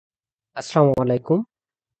আসসালামু আলাইকুম।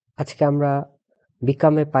 আজকে আমরা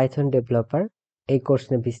বিকাম এ পাইথন ডেভেলপার এই কোর্স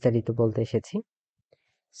নিয়ে বিস্তারিত বলতে এসেছি।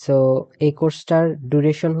 সো এই কোর্সটার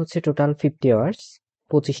ডিউরেশন হচ্ছে টোটাল 50 আওয়ার্স,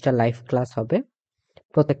 25টা লাইভ ক্লাস হবে।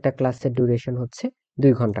 প্রত্যেকটা ক্লাসের ডিউরেশন হচ্ছে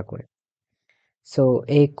 2 ঘন্টা করে। সো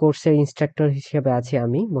এই কোর্সের ইনস্ট্রাক্টর হিসেবে আছি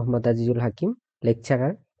আমি মোহাম্মদ আজিজুল হাকিম,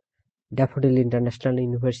 লেকচারার, ড্যাফোডিল ইন্টারন্যাশনাল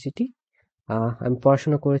ইউনিভার্সিটি। আমি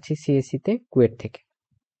পড়াশোনা করেছি সিএসই তে, কুয়েট থেকে।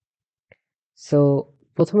 সো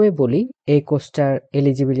প্রথমেই বলি এই কোর্সটার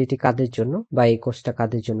এলিজিবিলিটি কাদের জন্য বা এই কোর্সটা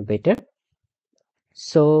কাদের জন্য বেটার।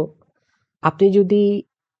 সো আপনি যদি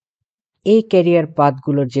এই ক্যারিয়ার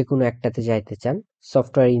পাথগুলোর যে কোনো একটাতে যাইতে চান,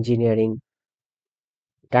 software engineering,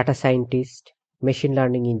 data scientist, machine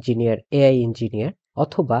learning engineer, AI engineer,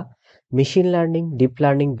 অথবা machine learning, deep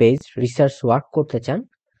learning based research work করতে চান,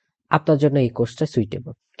 আপনার জন্য এই কোর্সটা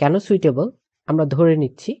সুইটেবল। কেন সুইটেবল? আমরা ধরে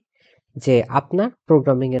নিচ্ছি যে আপনার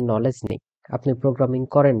প্রোগ্রামিং এর নলেজ নেই, আপনি প্রোগ্রামিং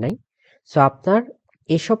করেন নাই। সো আপনার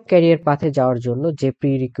এসব ক্যারিয়ার পাথে যাওয়ার জন্য যে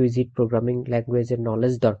প্রি রিকুইজিট প্রোগ্রামিং ল্যাঙ্গুয়েজের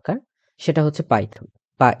নলেজ দরকার সেটা হচ্ছে পাইথন।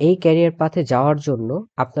 বা এই ক্যারিয়ার পাথে যাওয়ার জন্য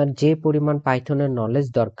আপনার যে পরিমাণ পাইথনের নলেজ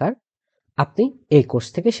দরকার, আপনি এই কোর্স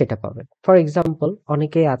থেকে সেটা পাবেন। ফর এক্সাম্পল,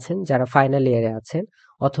 অনেকেই আছেন যারা ফাইনাল ইয়ারে আছেন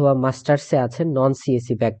অথবা মাস্টার্সে আছেন নন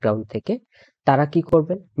সিএসি ব্যাকগ্রাউন্ড থেকে, তারা কি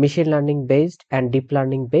করবেন? Machine learning based and deep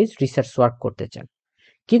learning based research work করতে চান।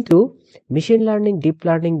 কিন্তু machine learning, deep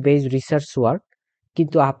learning based research work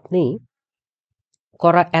কিন্তু আপনি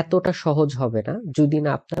করা এতটা সহজ হবে না যদি না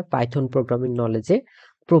আপনার পাইথন প্রোগ্রামিং নলেজে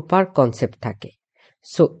প্রপার কনসেপ্ট থাকে।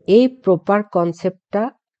 সো এই প্রপার কনসেপ্টটা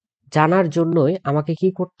জানার জন্যই আমাকে কি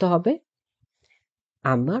করতে হবে?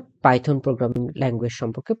 আমার পাইথন প্রোগ্রামিং ল্যাঙ্গুয়েজ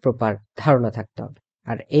সম্পর্কে প্রপার ধারণা থাকতে হবে।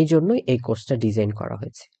 আর এই জন্যই এই কোর্সটা ডিজাইন করা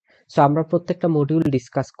হয়েছে। সো আমরা প্রত্যেকটা মডিউল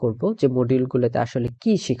ডিসকাস করব যে মডিউলগুলোতে আসলে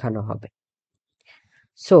কি শেখানো হবে।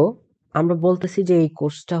 সো আমরা বলতেছি যে এই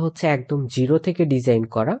কোর্সটা হচ্ছে একদম জিরো থেকে ডিজাইন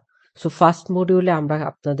করা। সো ফার্স্ট মডিউলে আমরা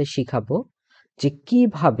আপনাদের শিখাবো যে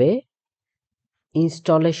কিভাবে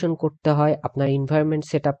ইনস্টলেশন করতে হয়, আপনার এনভায়রনমেন্ট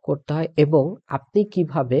সেট আপ করতে হয়, এবং আপনি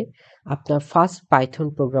কিভাবে আপনার ফার্স্ট পাইথন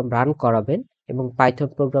প্রোগ্রাম রান করাবেন, এবং Python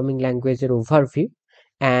programming ল্যাঙ্গুয়েজের overview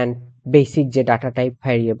and basic যে ডাটা টাইপ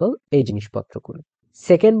ভ্যারিয়েবল, এই জিনিসপত্রগুলো।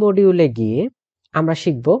 সেকেন্ড মডিউলে গিয়ে আমরা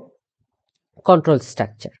শিখব control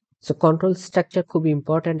structure. So control structure খুব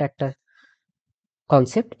ইম্পর্ট্যান্ট একটা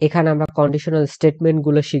কনসেপ্ট। এখানে আমরা কন্ডিশনাল স্টেটমেন্ট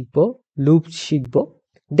গুলো শিখবো, লুপ শিখবো,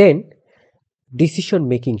 দেন ডিসিশন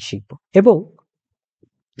মেকিং শিখবো। এবং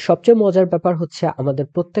সবচেয়ে মজার ব্যাপার হচ্ছে আমাদের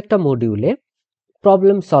প্রত্যেকটা মডিউলে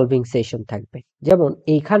প্রবলেম সলভিং সেশন থাকবে। যেমন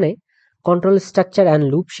এইখানে কন্ট্রোল স্ট্রাকচার অ্যান্ড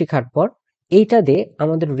লুপ শেখার পর এইটা দিয়ে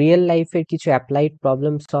আমাদের রিয়েল লাইফের কিছু অ্যাপ্লাইড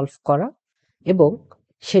প্রবলেম সলভ করা, এবং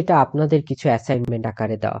সেটা আপনাদের কিছু অ্যাসাইনমেন্ট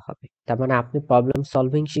আকারে দেওয়া হবে। তার মানে আপনি প্রবলেম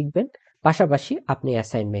সলভিং শিখবেন, পাশাপাশি আপনি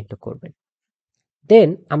অ্যাসাইনমেন্টও করবেন। দেন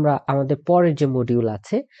আমরা আমাদের পরের যে মডিউল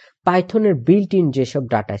আছে, পাইথনের বিল্ট ইন যেসব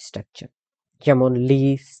ডাটা স্ট্রাকচার, যেমন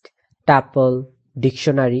লিস্ট, টাপল,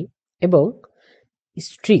 ডিকশনারি এবং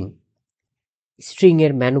স্ট্রিং, স্ট্রিং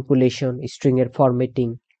এর ম্যানিপুলেশন, স্ট্রিং এর ফরম্যাটিং,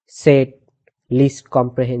 সেট, লিস্ট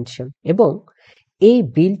কম্প্রিহেনশন, এবং এই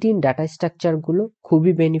বিল্ট ইন ডাটা স্ট্রাকচার গুলো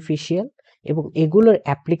খুবই বেনিফিশিয়াল। এবং এগুলোর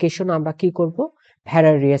অ্যাপ্লিকেশন আমরা কি করব?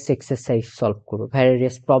 ভ্যারিয়াস এক্সারসাইজ সলভ করব,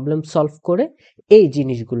 ভ্যারিয়াস প্রবলেম সলভ করে এই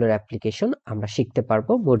জিনিসগুলোর অ্যাপ্লিকেশন আমরা শিখতে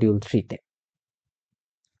পারবো মডিউল 3-তে।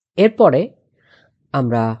 এরপরে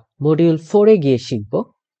আমরা মডিউল 4-এ গিয়ে শিখব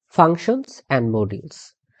ফাংশনস অ্যান্ড মডিউলস।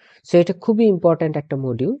 সো এটা খুবই ইম্পর্ট্যান্ট একটা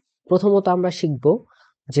মডিউল। প্রথমত আমরা শিখব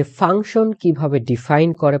যে ফাংশন কিভাবে ডিফাইন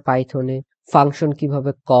করে পাইথনে, ফাংশন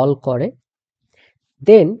কিভাবে কল করে,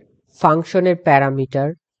 দেন ফাংশনের প্যারামিটার,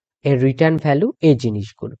 এর রিটার্ন ভ্যালু, এই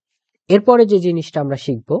জিনিসগুলো। এরপরে যে জিনিসটা আমরা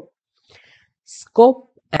শিখব, scope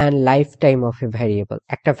and life time of A variable.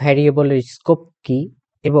 একটা ভ্যারিয়েবলের স্কোপ কি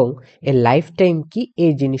এবং এর লাইফ টাইম কি,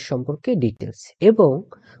 এই জিনিস সম্পর্কে ডিটেলস। এবং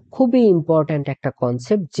খুবই ইম্পর্ট্যান্ট একটা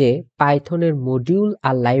কনসেপ্ট যে পাইথনের মডিউল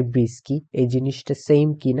আর লাইব্রেরিজ কি, এই জিনিসটা সেম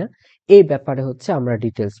কিনা, এই ব্যাপারে হচ্ছে আমরা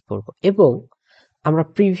ডিটেলস পড়ব। এবং আমরা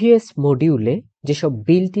প্রিভিয়াস মডিউলে যেসব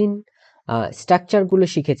বিল্ট ইন স্ট্রাকচারগুলো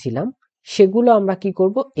শিখেছিলাম, সেগুলো আমরা কি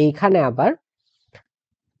করব? এইখানে আবার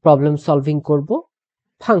প্রবলেম সলভিং করব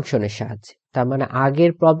ফাংশনের সাহায্যে। তার মানে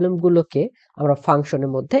আগের প্রবলেমগুলোকে আমরা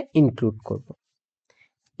ফাংশনের মধ্যে ইনক্লুড করব।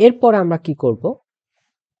 এরপর আমরা কি করব?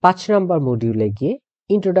 5 নাম্বার মডিউলে গিয়ে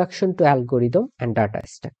introduction to algorithm and data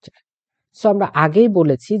structure. So আমরা আগেই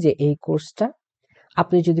বলেছি যে এই কোর্সটা,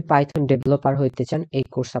 আপনি যদি পাইথন ডেভেলপার হইতে চান, এই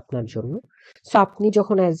কোর্স আপনার জন্য। সো আপনি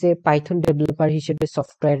যখন অ্যাজ এ পাইথন ডেভেলপার হিসেবে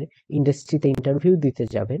সফটওয়্যার ইন্ডাস্ট্রিতে ইন্টারভিউ দিতে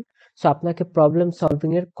যাবেন, সো আপনাকে প্রবলেম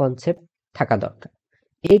সলভিং এর কনসেপ্ট থাকা দরকার।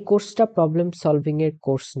 এই কোর্সটা প্রবলেম সলভিং এর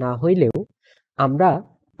কোর্স না হইলেও আমরা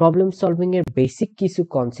প্রবলেম সলভিং এর বেসিক কিছু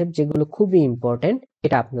কনসেপ্ট যেগুলো খুবই ইম্পর্টেন্ট,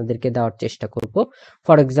 এটা আপনাদেরকে দেওয়ার চেষ্টা করব।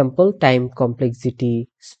 For example, time complexity,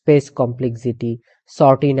 space complexity,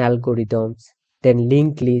 sort in algorithms, then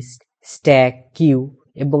link list, stack, Q,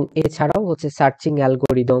 এবং এছাড়াও হচ্ছে সার্চিং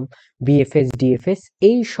অ্যালগোরিদম, বিএফএস, ডিএফএস,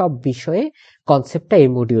 এই সব বিষয়ে কনসেপ্টটা এই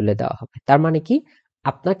মডিউলে দেওয়া হবে। তার মানে কি,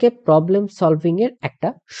 আপনাকে প্রবলেম সলভিং এর একটা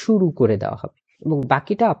শুরু করে দেওয়া হবে, এবং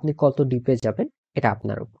বাকিটা আপনি কত ডিপে যাবেন এটা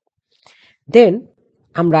আপনার উপর। দেন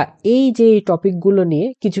আমরা এই যে টপিকগুলো নিয়ে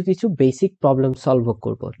কিছু কিছু বেসিক প্রবলেম সলভ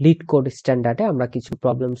করব। লিড কোড স্ট্যান্ডার্ডে আমরা কিছু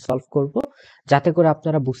প্রবলেম সলভ করব, যাতে করে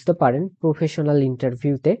আপনারা বুঝতে পারেন প্রফেশনাল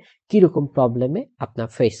ইন্টারভিউতে কিরকম প্রবলেমে আপনার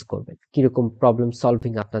ফেস করবেন, কিরকম প্রবলেম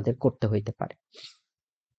সলভিং আপনাদের করতে হইতে পারে।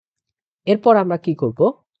 এরপর আমরা কি করব,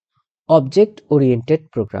 object oriented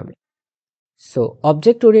programming. So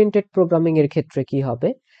object oriented programming এর ক্ষেত্রে কি হবে,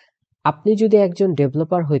 আপনি যদি একজন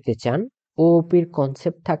ডেভেলপার হইতে চান, ওওপির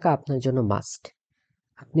কনসেপ্ট থাকা আপনার জন্য মাস্ট।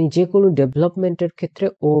 আপনি যে কোনো ডেভেলপমেন্টের ক্ষেত্রে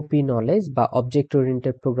ওওপি নলেজ বা অবজেক্ট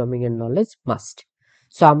ওরিয়েন্টেড প্রোগ্রামিং এর নলেজ মাস্ট।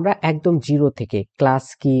 সো আমরা একদম জিরো থেকে ক্লাস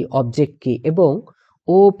কি, অবজেক্ট কি, এবং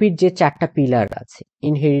ওওপির যে চারটা পিলার আছে,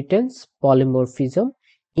 inheritance, polymorphism,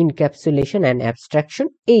 encapsulation and abstraction,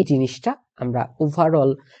 এই জিনিসটা আমরা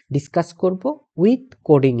ওভারঅল ডিসকাস করব উইথ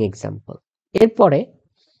কোডিং এক্সাম্পল। এরপরে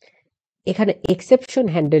এখানে এক্সেপশন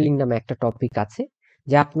হ্যান্ডেলিং নামে একটা টপিক আছে,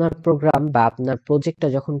 যে আপনার প্রোগ্রাম বা আপনার প্রজেক্টটা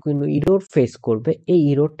যখন কোনো ইরর ফেস করবে, এই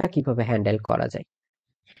ইররটা কিভাবে হ্যান্ডেল করা যায়।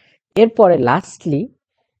 এরপরে লাস্টলি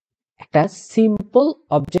একটা সিম্পল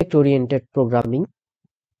অবজেক্ট ওরিয়েন্টেড প্রোগ্রামিং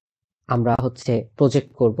আমরা হচ্ছে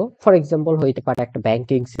প্রজেক্ট করব। ফর এক্সাম্পল হইতে পারে একটা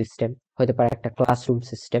ব্যাংকিং সিস্টেম, হইতে পারে একটা ক্লাসরুম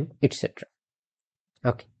সিস্টেম, ইটসেট্রা।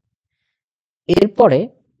 ওকে, এরপরে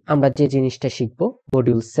আমরা যে জিনিসটা শিখবো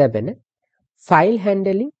module 7 A, file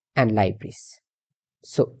handling and libraries.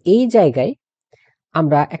 So এই জায়গায়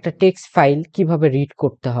আমরা একটা টেক্সট ফাইল কিভাবে রিড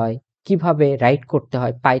করতে হয়, কিভাবে রাইট করতে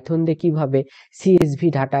হয়, পাইথন দিয়ে কিভাবে সিএসভি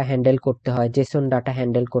ডাটা হ্যান্ডেল করতে হয়, জেসন ডাটা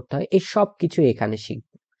হ্যান্ডেল করতে হয়, এই সব কিছু এখানে শিখব।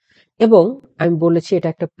 এবং আমি বলেছি এটা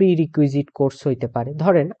একটা প্রি রিকুইজিট কোর্স হইতে পারে।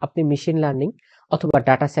 ধরেন আপনি মেশিন লার্নিং অথবা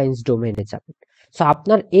ডাটা সায়েন্স ডোমেনে যাবেন, সো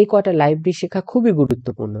আপনার এই কয়টা লাইব্রেরি শেখা খুবই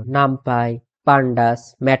গুরুত্বপূর্ণ। নামপাই, পান্ডাস,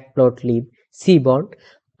 ম্যাটপ্লটলিব, সিবর্ন,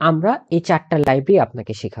 আমরা এই চারটা লাইব্রেরি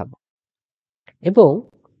আপনাকে শেখাবো। এবং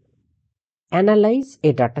analyse A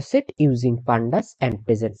ডাটাসেট using pandas and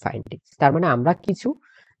present findings, তার মানে আমরা কিছু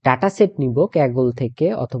ডাটাসেট নিব ক্যাগল থেকে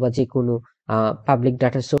অথবা যে কোনো পাবলিক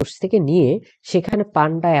ডাটা সোর্স থেকে নিয়ে, সেখানে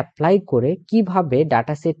পান্ডা অ্যাপ্লাই করে কিভাবে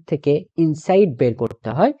ডাটাসেট থেকে ইনসাইট বের করতে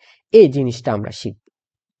হয়, এই জিনিসটা আমরা শিখব।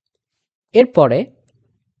 এরপরে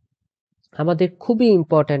আমাদের খুবই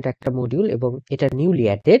ইম্পর্ট্যান্ট একটা মডিউল, এবং এটা নিউলি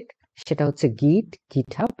অ্যাডেড, সেটা হচ্ছে গিট,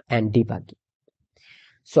 গিটহাব অ্যান্ড ডিবাগিং।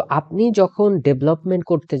 সো আপনি যখন ডেভেলপমেন্ট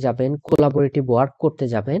করতে যাবেন, কোলাবোরেটিভ ওয়ার্ক করতে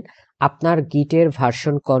যাবেন, আপনার গিটের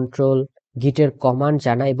ভার্সন কন্ট্রোল, গিটের কমান্ড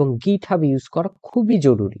জানা এবং গিট হাব ইউজ করা খুবই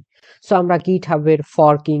জরুরি। সো আমরা গিট হাবের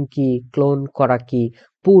ফরকিং কি, ক্লোন করা কি,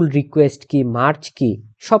 পুল রিকোয়েস্ট কি, মার্জ কি,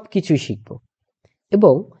 সবকিছু শিখব।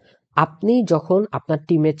 এবং আপনি যখন আপনার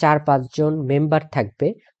টিমে 4-5 জন মেম্বার থাকবে,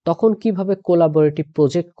 তখন কিভাবে কোলাবোরেটিভ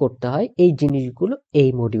প্রজেক্ট করতে হয়, এই জিনিসগুলো এই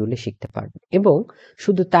মডিউলে শিখতে পারবেন। এবং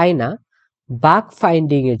শুধু তাই না, বাগ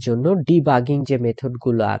ফাইন্ডিং এর জন্য ডিবাগিং যে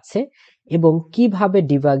মেথডগুলো আছে, এবং কিভাবে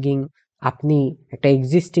ডিবাগিং আপনি একটা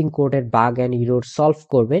এক্সিস্টিং কোডের বাগ এন্ড ইরর সলভ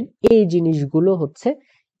করবেন, এই জিনিসগুলো হচ্ছে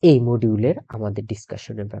এই মডিউলের আমাদের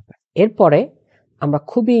ডিসকাশনের ব্যাপার। এরপরে আমরা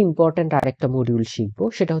খুবই ইম্পর্ট্যান্ট আরেকটা মডিউল শিখবো,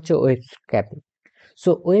 সেটা হচ্ছে web scraping.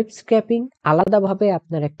 So web scraping আলাদাভাবে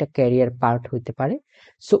আপনার একটা ক্যারিয়ার পার্ট হইতে পারে।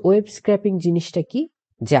 সো ওয়েব স্ক্র্যাপিং জিনিসটা কি,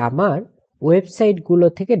 যে আমার ওয়েবসাইট গুলো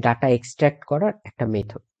থেকে ডাটা এক্সট্রাক্ট করার একটা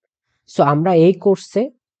মেথড। সো আমরা এই কোর্সে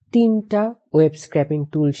 3টা ওয়েব স্ক্র্যাপিং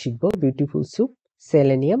টুল শিখবো, beautiful soup,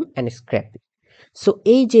 selenium and scraping. So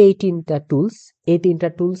এই যে এই 3টা টুলস, এই 3টা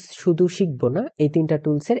টুলস শুধু শিখবো না, এই 3টা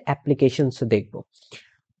টুলসের অ্যাপ্লিকেশনসও দেখবো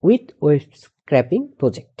উইথ ওয়েব স্ক্র্যাপিং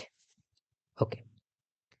প্রজেক্ট। ওকে,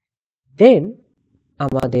 দেন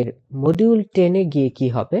আমাদের মডিউল 10 এ গিয়ে কি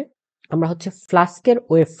হবে, আমরা হচ্ছে ফ্লাস্কের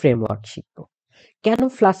ওয়েব ফ্রেমওয়ার্ক শিখবো। কেন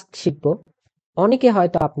ফ্লাস্ক শিখবো? অনেকে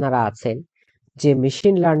হয়তো আপনারা আছেন যে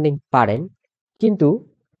মেশিন লার্নিং পারেন, কিন্তু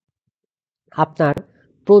আপনার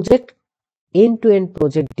project and two and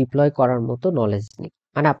project deploy করার মতো নলেজ নেই,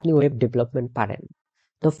 মানে আপনি ওয়েব ডেভেলপমেন্ট পারেন।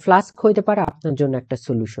 তো ফ্লাস্ক হইতে পারে আপনার জন্য একটা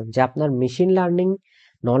সলিউশন, যে আপনার মেশিন লার্নিং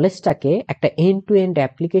নলেজটাকে একটা এন্ড টু এন্ড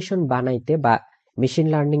অ্যাপ্লিকেশন বানাইতে বা মেশিন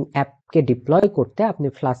লার্নিং অ্যাপকে ডিপ্লয় করতে আপনি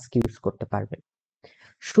ফ্লাস্ক ইউজ করতে পারবেন।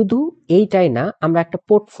 শুধু এইটাই না, আমরা একটা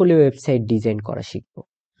পোর্টফোলিও ওয়েবসাইট ডিজাইন করা শিখবো।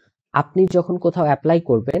 আপনি যখন কোথাও অ্যাপ্লাই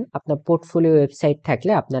করবেন, আপনার পোর্টফোলিও ওয়েবসাইট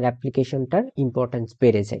থাকলে আপনার অ্যাপ্লিকেশনটার ইম্পর্টেন্স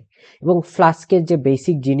বেড়ে যায়। এবং ফ্লাস্কের যে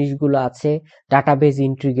বেসিক জিনিসগুলো আছে, ডাটাবেজ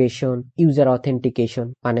ইন্টিগ্রেশন, ইউজার অথেন্টিকেশন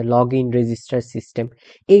মানে লগ ইন, রেজিস্টার সিস্টেম,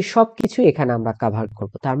 এই সব কিছু এখানে আমরা কাভার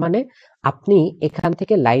করব। তার মানে আপনি এখান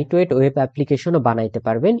থেকে লাইট ওয়েট ওয়েব অ্যাপ্লিকেশনও বানাইতে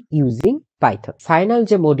পারবেন ইউজিং পাইথন। ফাইনাল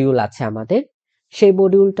যে মডিউল আছে আমাদের, সেই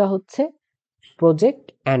মডিউলটা হচ্ছে প্রজেক্ট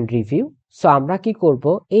অ্যান্ড রিভিউ। সো আমরা কি করব,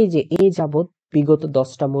 এই যে এই যাবৎ বিগত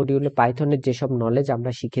 10টা মডিউলে পাইথনের যেসব নলেজ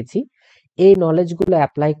আমরা শিখেছি, এই নলেজগুলো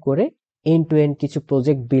অ্যাপ্লাই করে এন্ড টু এন্ড কিছু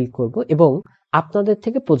প্রজেক্ট বিল্ড করব এবং আপনাদের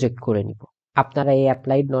থেকে প্রজেক্ট করে নিব। আপনারা এই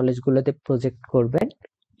অ্যাপ্লাইড নলেজগুলোতে প্রজেক্ট করবেন।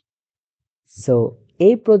 সো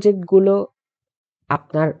এই প্রজেক্টগুলো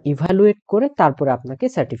আপনার ইভালুয়েট করে তারপরে আপনাকে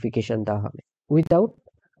সার্টিফিকেশন দেওয়া হবে। উইদাউট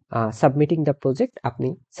সাবমিটিং দ্য প্রজেক্ট আপনি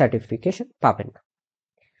সার্টিফিকেশন পাবেন না।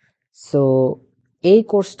 সো এই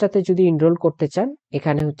কোর্সটাতে যদি এনরোল করতে চান,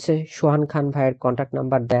 এখানে হচ্ছে সোহান খান ভাইয়ের কন্ট্যাক্ট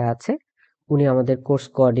নাম্বার দেয়া আছে। উনি আমাদের কোর্স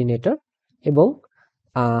কোঅর্ডিনেটর এবং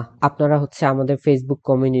আপনারা হচ্ছে আমাদের ফেসবুক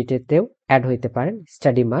কমিউনিটিতেও অ্যাড হইতে পারেন,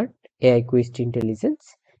 study mart AI quest intelligence.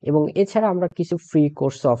 এবং এছাড়া আমরা কিছু ফ্রি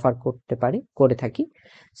কোর্স অফার করে থাকি।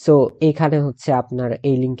 সো এখানে হচ্ছে আপনার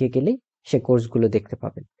এই লিঙ্কে গেলেই সে কোর্সগুলো দেখতে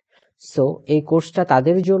পাবেন। সো এই কোর্সটা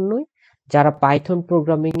তাদের জন্যই যারা পাইথন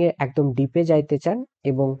প্রোগ্রামিং এ একদম ডিপে যাইতে চান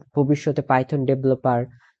এবং ভবিষ্যতে Python developer,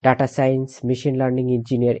 data science, machine learning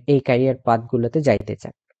engineer এই ক্যারিয়ার পাথগুলোতে যাইতে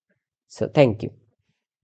চান। So thank you.